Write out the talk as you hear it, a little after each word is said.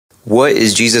What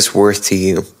is Jesus worth to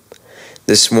you?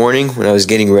 This morning, when I was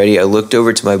getting ready, I looked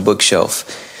over to my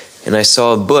bookshelf and I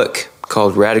saw a book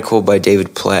called Radical by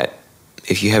David Platt.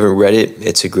 If you haven't read it,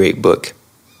 it's a great book.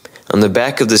 On the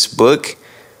back of this book,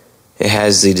 it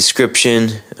has the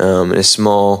description and a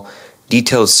small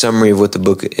detailed summary of what the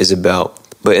book is about.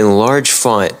 But in large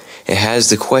font, it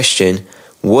has the question,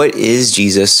 what is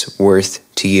Jesus worth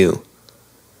to you?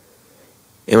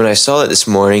 And when I saw that this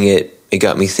morning, it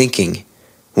got me thinking,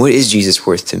 what is Jesus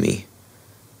worth to me?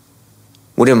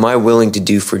 What am I willing to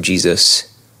do for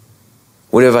Jesus?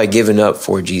 What have I given up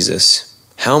for Jesus?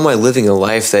 How am I living a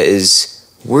life that is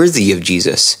worthy of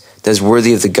Jesus, that is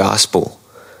worthy of the gospel?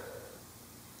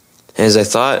 And as I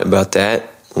thought about that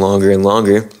longer and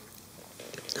longer,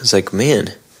 I was like, man,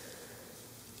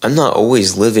 I'm not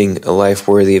always living a life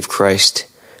worthy of Christ.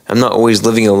 I'm not always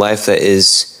living a life that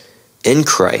is in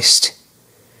Christ.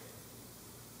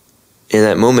 In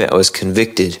that moment, I was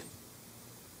convicted.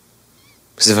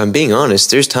 Because if I'm being honest,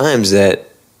 there's times that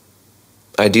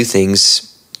I do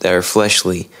things that are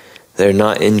fleshly, that are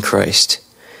not in Christ.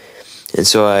 And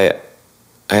so I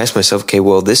asked myself, okay,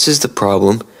 well, this is the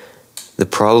problem. The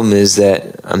problem is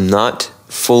that I'm not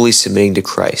fully submitting to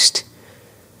Christ.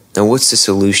 Now, what's the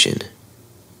solution?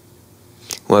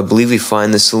 Well, I believe we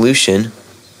find the solution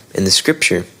in the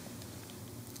scripture.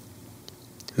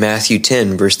 Matthew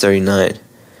 10, verse 39.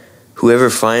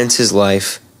 Whoever finds his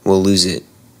life will lose it.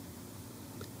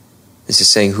 This is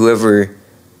saying whoever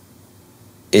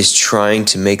is trying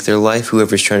to make their life,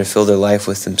 whoever is trying to fill their life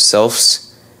with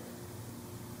themselves,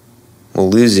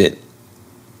 will lose it.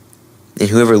 And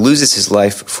whoever loses his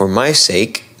life for my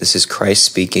sake, this is Christ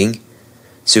speaking,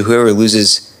 so whoever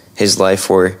loses his life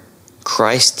for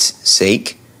Christ's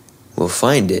sake will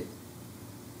find it.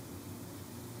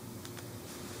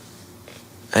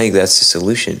 I think that's the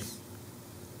solution.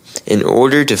 In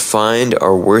order to find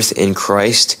our worth in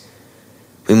Christ,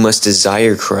 we must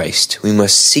desire Christ. We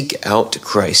must seek out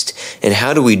Christ. And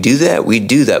how do we do that? We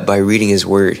do that by reading His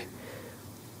Word,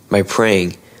 by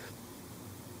praying,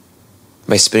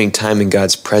 by spending time in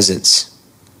God's presence.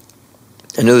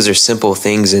 I know those are simple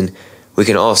things, and we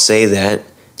can all say that,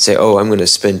 say, oh, I'm going to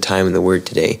spend time in the Word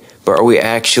today. But are we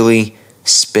actually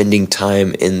spending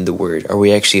time in the Word? Are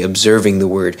we actually observing the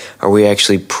Word? Are we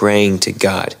actually praying to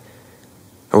God?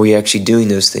 Are we actually doing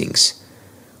those things?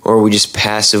 Or are we just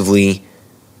passively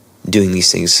doing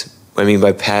these things? What I mean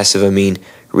by passive, I mean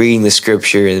reading the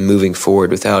scripture and moving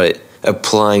forward without it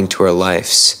applying to our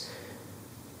lives.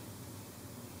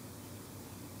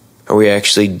 Are we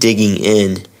actually digging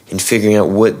in and figuring out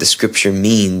what the scripture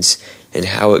means and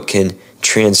how it can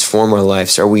transform our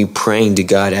lives? Are we praying to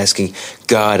God, asking,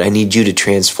 God, I need you to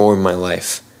transform my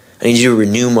life. I need you to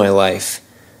renew my life.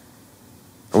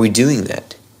 Are we doing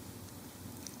that?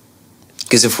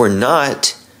 Because if we're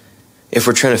not, if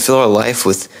we're trying to fill our life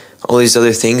with all these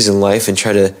other things in life and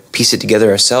try to piece it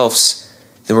together ourselves,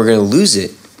 then we're going to lose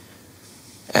it,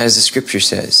 as the scripture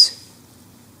says.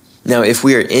 Now, if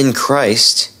we are in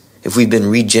Christ, if we've been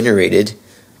regenerated,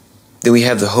 then we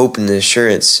have the hope and the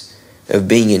assurance of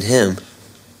being in Him.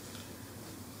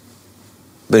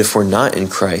 But if we're not in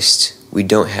Christ, we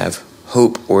don't have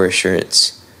hope or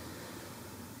assurance.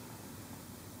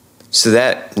 So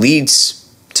that leads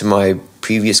to my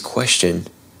previous question,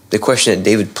 the question that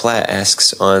David Platt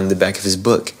asks on the back of his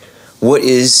book. What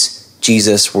is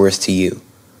Jesus worth to you?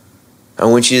 I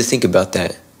want you to think about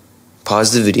that.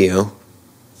 Pause the video,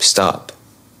 stop,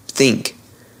 think.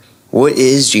 What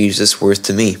is Jesus worth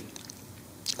to me?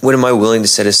 What am I willing to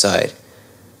set aside?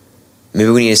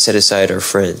 Maybe we need to set aside our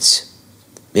friends.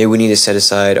 Maybe we need to set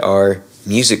aside our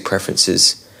music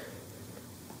preferences.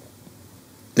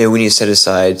 Maybe we need to set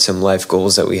aside some life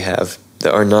goals that we have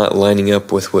that are not lining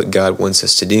up with what God wants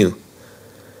us to do.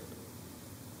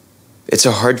 It's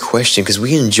a hard question because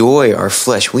we enjoy our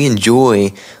flesh. We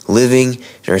enjoy living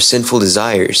in our sinful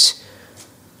desires.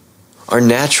 Our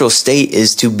natural state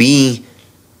is to be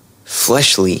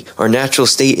fleshly. Our natural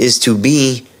state is to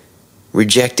be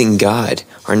rejecting God.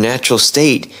 Our natural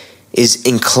state is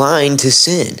inclined to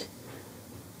sin.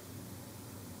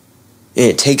 And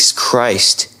it takes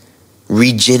Christ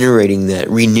regenerating that,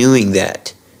 renewing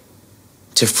that,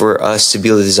 for us to be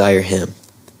able to desire Him.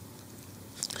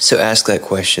 So ask that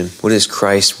question. What is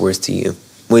Christ worth to you?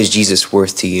 What is Jesus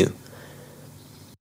worth to you?